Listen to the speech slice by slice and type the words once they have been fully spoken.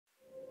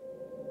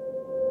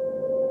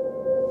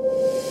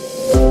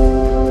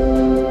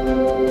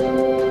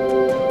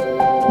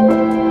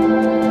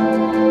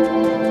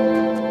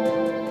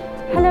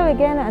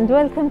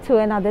welcome to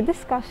another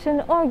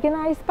discussion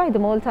organized by the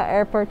Malta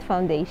Airport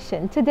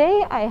Foundation.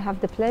 Today I have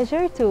the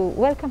pleasure to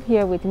welcome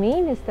here with me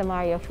Mr.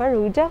 Mario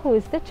Farrugia, who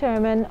is the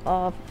chairman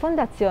of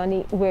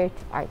Fondazzjoni Wirt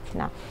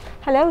Artna.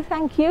 Hello,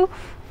 thank you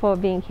for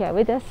being here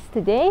with us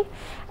today.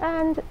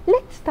 And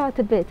let's start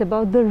a bit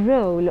about the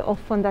role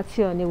of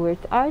Fondazzjoni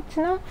Wirt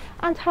Artna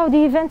and how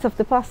the events of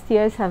the past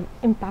years have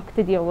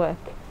impacted your work.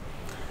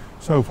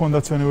 So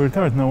Fondazzjoni Wirt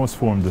Artna was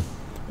formed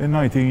in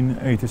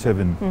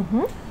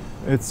 1987.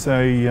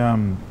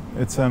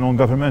 It's a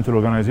non-governmental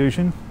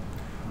organization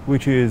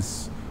which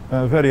is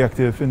very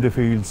active in the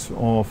fields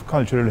of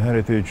cultural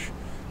heritage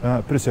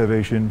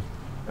preservation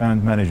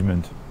and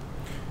management.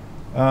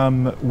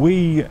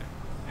 We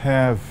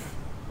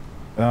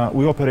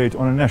operate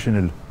on a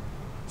national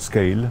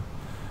scale,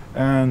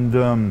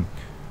 and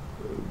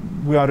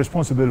we are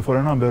responsible for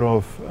a number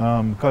of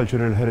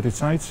cultural heritage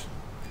sites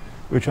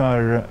which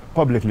are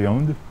publicly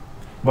owned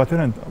but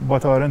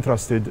are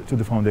entrusted to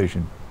the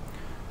foundation.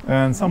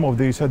 And some of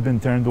these had been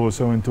turned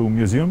also into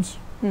museums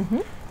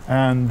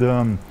and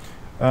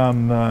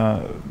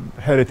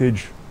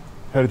heritage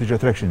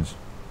attractions,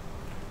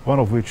 one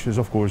of which is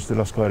of course the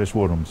Lascaris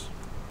War Rooms.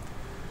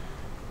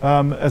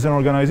 As an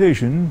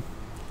organization,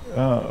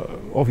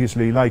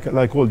 obviously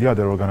like all the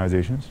other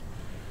organizations,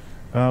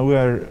 we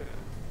are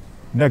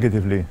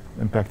negatively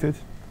impacted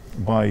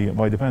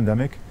by the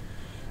pandemic.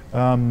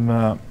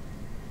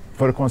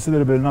 For a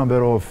considerable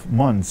number of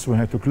months we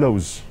had to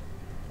close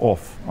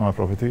off our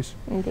properties.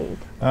 Indeed.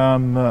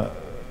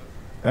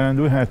 And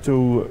we had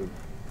to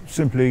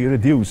simply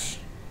reduce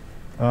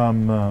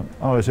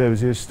our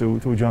services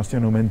to just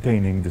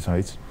maintaining the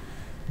sites,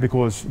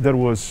 because there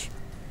was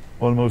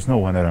almost no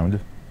one around.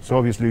 So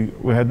obviously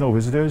we had no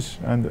visitors,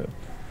 and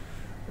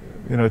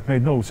it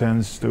made no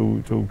sense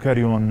to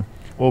carry on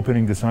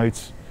opening the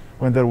sites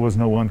when there was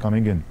no one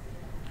coming in.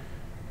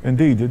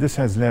 Indeed, this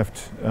has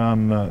left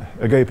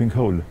a gaping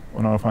hole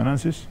on our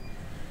finances,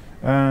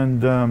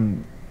 and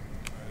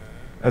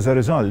as a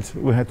result,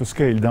 we had to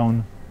scale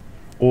down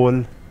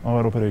all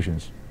our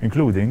operations,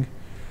 including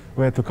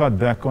we had to cut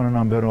back on a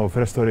number of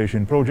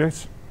restoration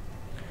projects,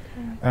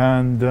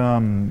 and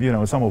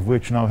some of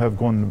which now have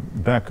gone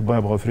back by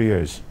about 3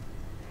 years.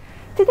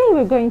 Today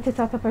we're going to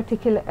talk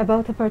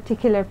about a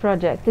particular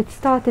project. It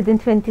started in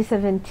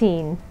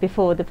 2017,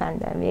 before the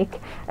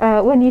pandemic,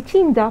 when you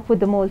teamed up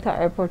with the Malta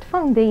Airport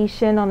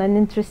Foundation on an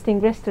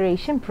interesting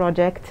restoration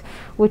project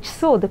which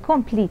saw the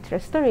complete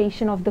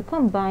restoration of the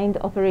combined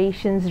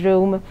operations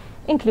room,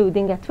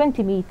 including a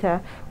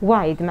 20-meter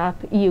wide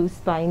map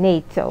used by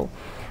NATO.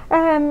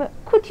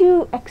 Could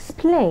you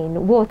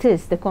explain what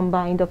is the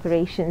combined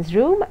operations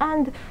room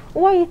and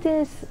why it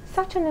is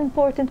such an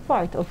important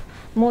part of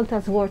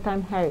Malta's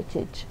wartime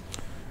heritage?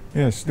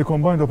 Yes, the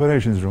combined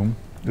operations room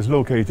is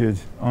located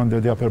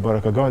under the Upper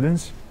Baraka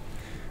Gardens,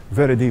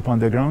 very deep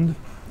underground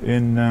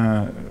in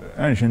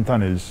ancient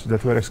tunnels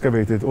that were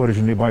excavated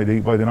originally by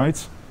the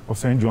Knights of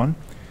St. John.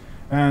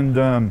 And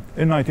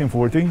in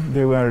 1940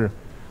 they were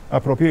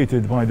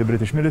appropriated by the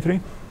British military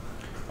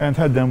and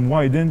had them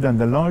widened and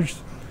enlarged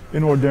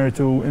in order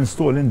to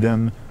install in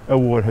them a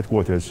war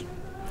headquarters.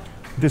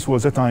 This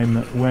was a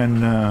time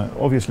when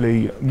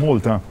obviously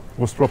Malta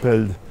was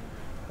propelled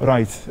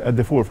right at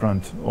the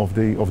forefront of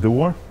the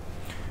war,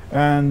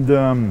 and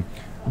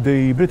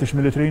the British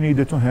military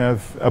needed to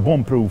have a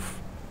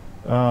bomb-proof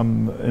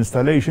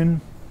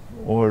installation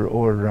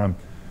or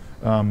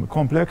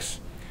complex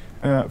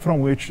from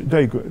which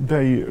they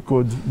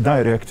could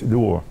direct the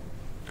war.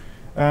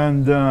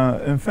 And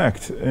in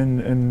fact,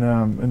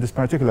 in this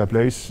particular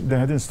place, they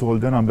had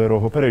installed a number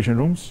of operation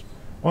rooms,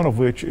 one of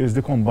which is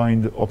the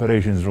combined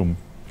operations room.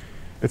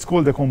 It's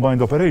called the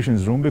combined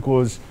operations room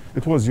because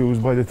it was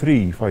used by the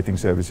 3 fighting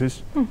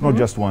services, not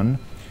just one,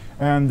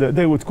 and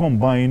they would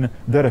combine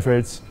their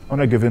efforts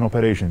on a given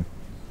operation.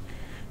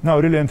 Now,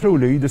 really and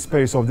truly, the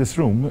space of this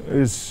room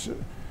is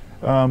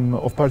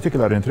of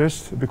particular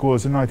interest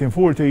because in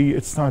 1940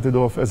 it started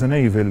off as a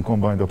naval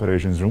combined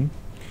operations room.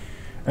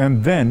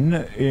 And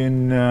then,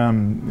 in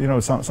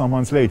some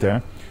months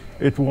later,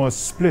 it was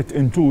split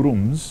in 2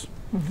 rooms,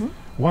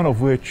 one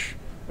of which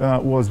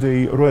was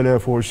the Royal Air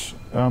Force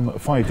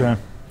fighter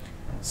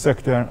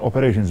sector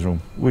operations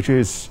room, which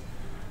is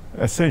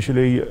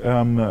essentially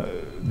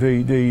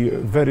the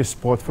very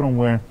spot from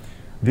where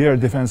the air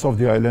defense of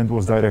the island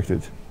was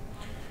directed.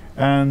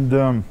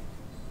 And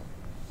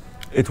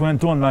it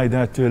went on like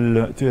that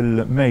till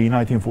May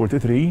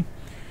 1943.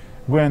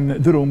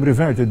 When the room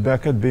reverted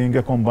back at being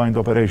a combined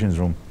operations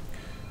room.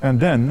 And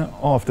then,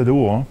 after the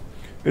war,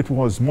 it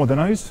was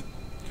modernized,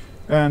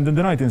 and in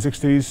the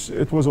 1960s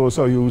it was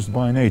also used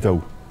by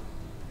NATO.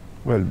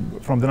 Well,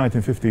 from the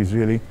 1950s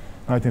really,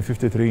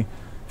 1953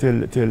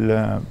 till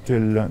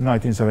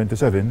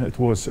 1977, it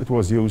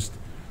was used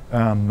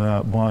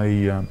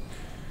by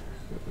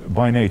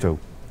NATO.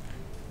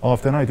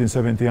 After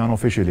 1970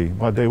 unofficially,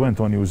 but they went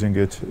on using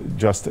it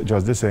just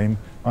the same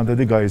under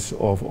the guise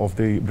of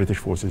the British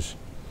forces.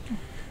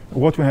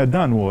 What we had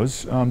done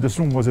was, this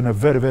room was in a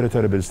very, very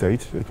terrible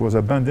state. It was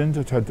abandoned,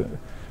 it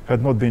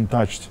had not been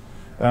touched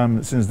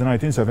since the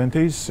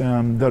 1970s.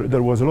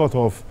 There was a lot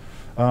of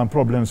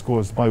problems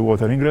caused by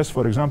water ingress,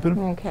 for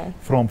example,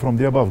 from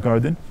the above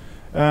garden.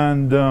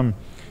 And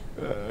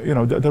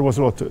there was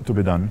a lot to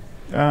be done.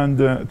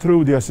 And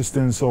through the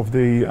assistance of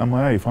the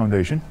MIA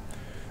Foundation,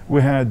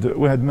 we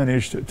had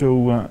managed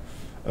to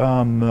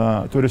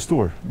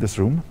restore this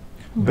room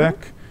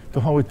back to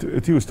how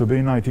it used to be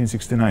in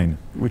 1969,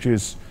 which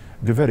is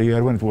the very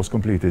year when it was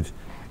completed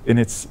in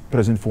its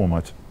present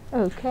format.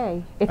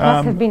 Okay, it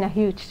must have been a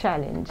huge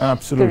challenge.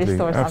 Absolutely, to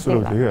restore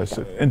something like yes.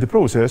 that. In the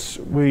process,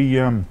 we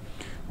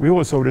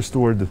also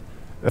restored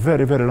a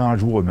very, very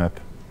large wall map,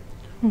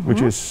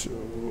 which is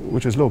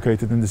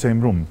located in the same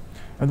room.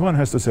 And one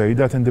has to say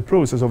that in the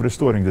process of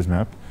restoring this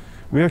map,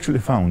 we actually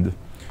found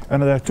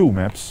another 2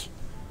 maps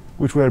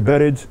which were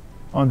buried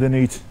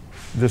underneath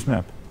this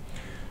map.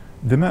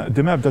 The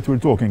map that we're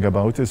talking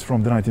about is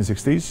from the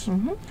 1960s,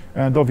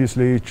 and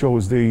obviously it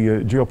shows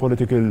the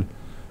geopolitical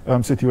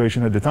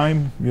situation at the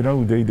time.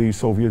 The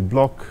Soviet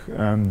bloc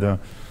and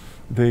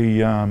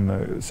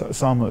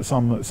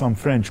some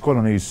French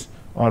colonies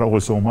are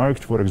also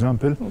marked, for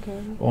example,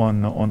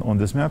 on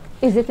this map.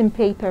 Is it in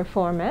paper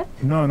format?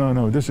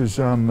 No. This is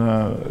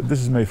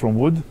made from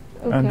wood,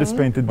 and it's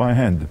painted by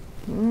hand.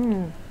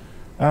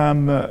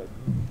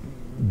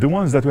 The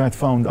ones that we had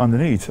found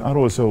underneath are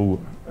also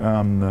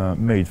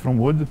made from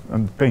wood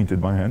and painted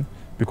by hand,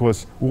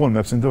 because wall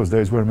maps in those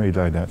days were made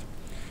like that.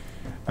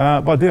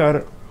 But they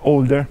are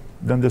older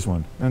than this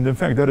one. And in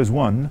fact, there is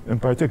one in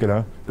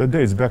particular that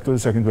dates back to the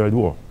Second World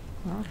War.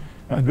 Wow.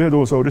 And we had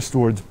also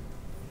restored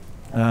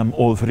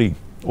all three.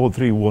 All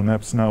 3 wall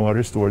maps now are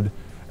restored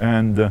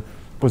and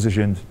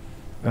positioned,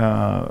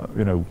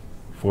 on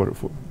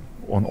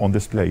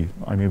display.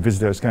 I mean,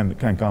 visitors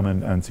can come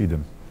and see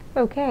them.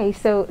 Okay,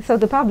 so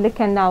the public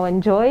can now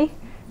enjoy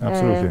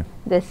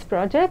this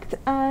project.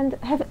 And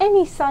have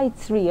any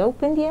sites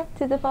reopened yet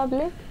to the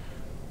public?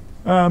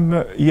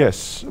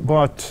 Yes,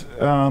 but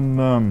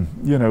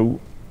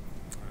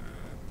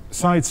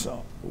sites,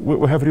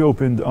 we have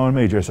reopened our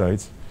major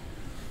sites,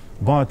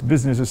 but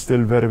business is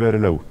still very, very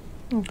low.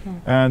 Okay.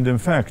 And in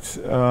fact,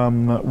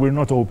 we're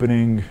not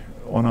opening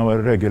on our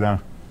regular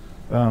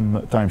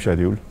time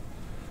schedule.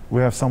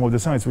 We have some of the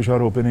sites which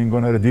are opening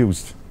on a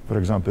reduced, for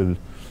example,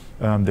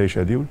 day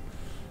schedule.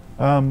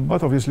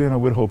 But obviously,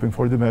 we're hoping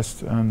for the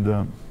best,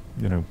 and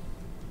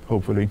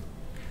hopefully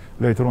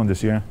later on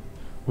this year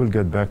we'll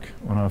get back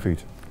on our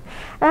feet.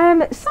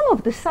 Some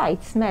of the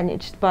sites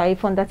managed by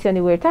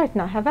Fondazzjoni Wirt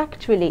Artna have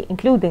actually,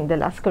 including the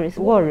Lascaris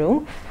War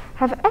Room,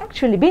 have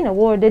actually been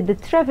awarded the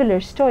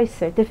Traveler's Choice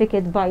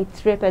Certificate by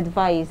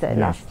TripAdvisor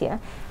last year.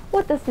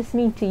 What does this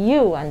mean to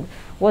you, and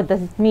what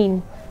does it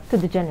mean to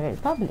the general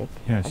public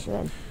as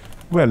well?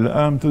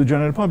 Well, to the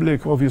general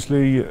public,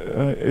 obviously,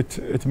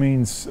 it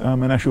means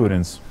an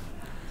assurance,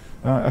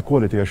 a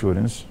quality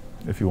assurance,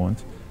 if you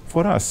want.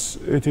 For us,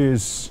 it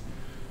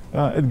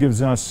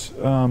gives us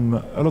a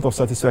lot of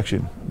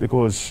satisfaction,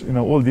 because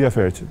all the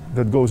effort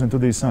that goes into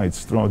these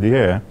sites throughout the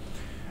year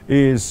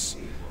is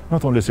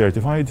not only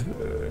certified,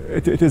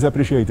 it is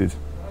appreciated.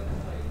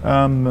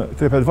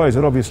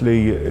 TripAdvisor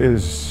obviously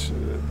is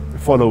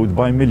followed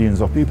by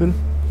millions of people,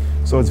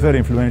 so it's very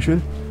influential,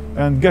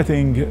 and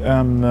getting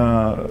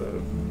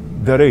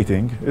the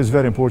rating is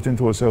very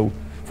important also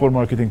for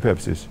marketing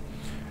purposes.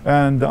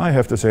 And I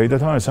have to say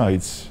that our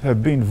sites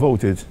have been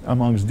voted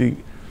amongst the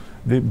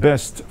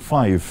best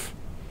 5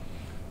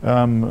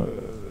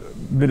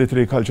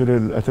 military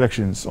cultural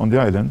attractions on the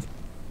island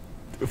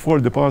for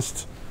the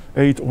past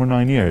 8 or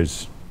 9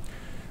 years.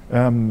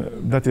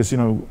 That is,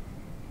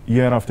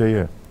 year after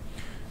year.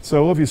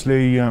 So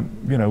obviously,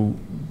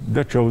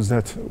 that shows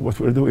that what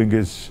we're doing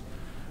is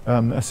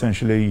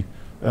essentially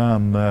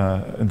in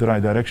the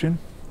right direction,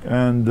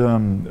 and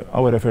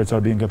our efforts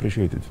are being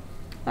appreciated.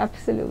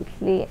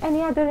 Absolutely.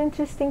 Any other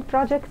interesting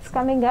projects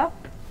coming up?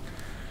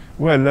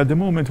 Well, at the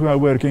moment we are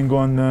working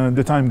on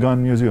the Time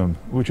Gun Museum,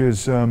 which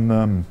is,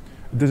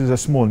 this is a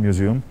small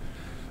museum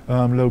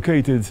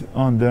located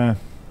on the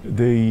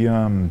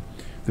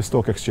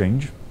stock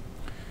exchange.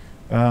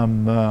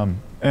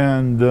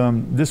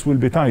 This will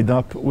be tied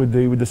up with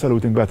the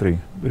saluting battery.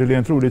 Really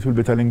and truly, it will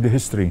be telling the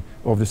history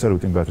of the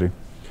saluting battery.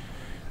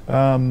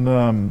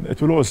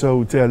 It will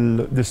also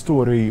tell the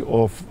story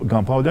of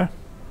gunpowder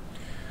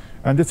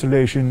and its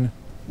relation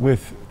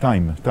with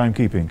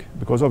timekeeping,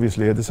 because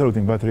obviously at the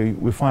saluting battery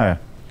we fire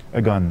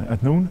a gun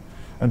at noon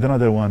and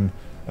another one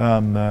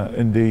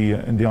in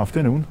the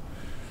afternoon,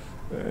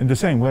 in the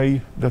same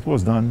way that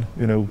was done,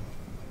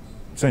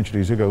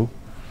 centuries ago,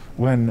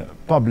 when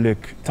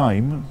public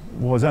time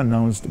was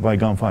announced by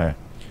gunfire.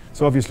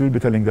 So obviously we'll be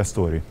telling that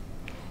story.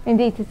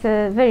 Indeed, it's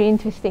a very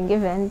interesting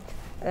event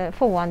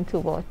for one to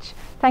watch.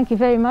 Thank you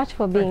very much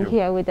for being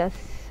here with us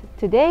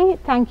today.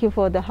 Thank you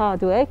for the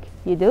hard work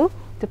you do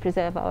to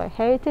preserve our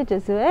heritage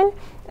as well.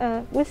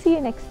 We'll see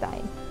you next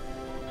time.